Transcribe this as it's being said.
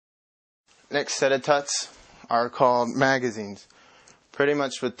next set of tuts are called magazines. Pretty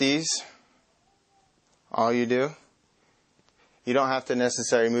much with these, all you do, you don't have to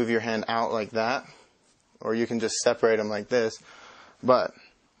necessarily move your hand out like that, or you can just separate them like this, but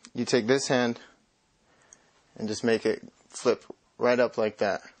you take this hand and just make it flip right up like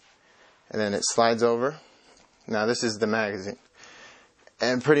that, and then it slides over. Now this is the magazine,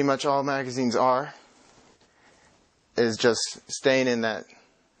 and pretty much all magazines is just staying in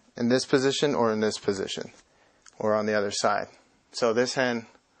this position or in this position or on the other side. So this hand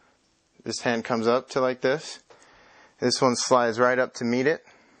comes up to like this. This one slides right up to meet it,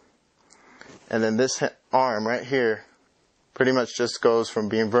 and then this arm right here pretty much just goes from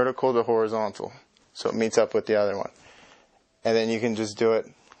being vertical to horizontal, so it meets up with the other one. And then you can just do it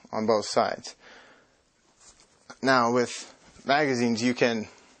on both sides. Now with magazines, you can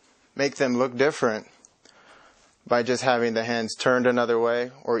make them look different by just having the hands turned another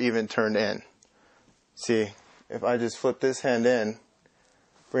way or even turned in. See, if I just flip this hand in,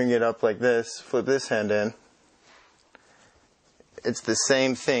 bring it up like this, flip this hand in, it's the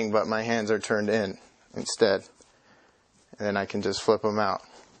same thing, but my hands are turned in instead. And then I can just flip them out.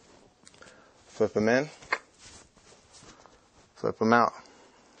 Flip them in, flip them out.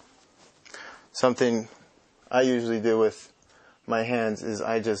 Something I usually do with my hands is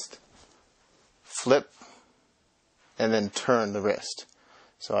I just flip and then turn the wrist.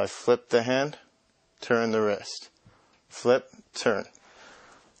 So I flip the hand, turn the wrist, flip, turn.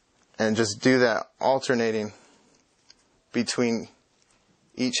 And just do that alternating between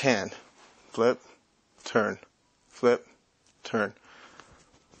each hand. Flip, turn, flip, turn.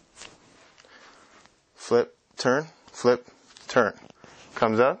 Flip, turn, flip, turn.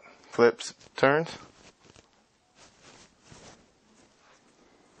 Comes up, flips, turns.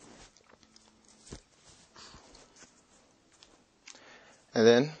 And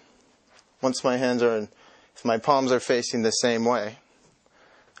then, once my hands are if my palms are facing the same way,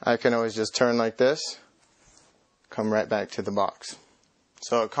 I can always just turn like this, come right back to the box.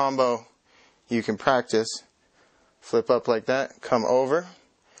 So a combo you can practice, flip up like that, come over,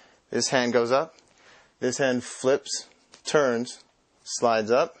 this hand goes up, this hand flips, turns, slides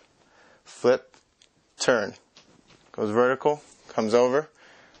up, flip, turn, goes vertical, comes over,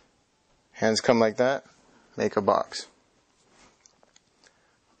 hands come like that, make a box.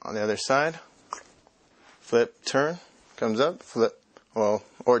 On the other side, flip, turn, comes up, flip,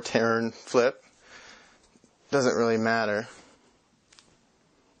 or turn, flip, doesn't really matter.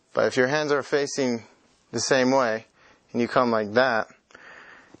 But if your hands are facing the same way and you come like that,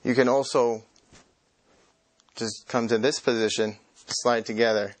 you can also just come to this position, slide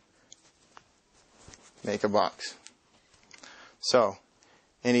together, make a box. So,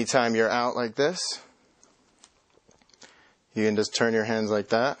 anytime you're out like this, you can just turn your hands like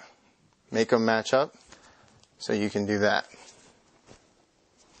that, make them match up, so you can do that.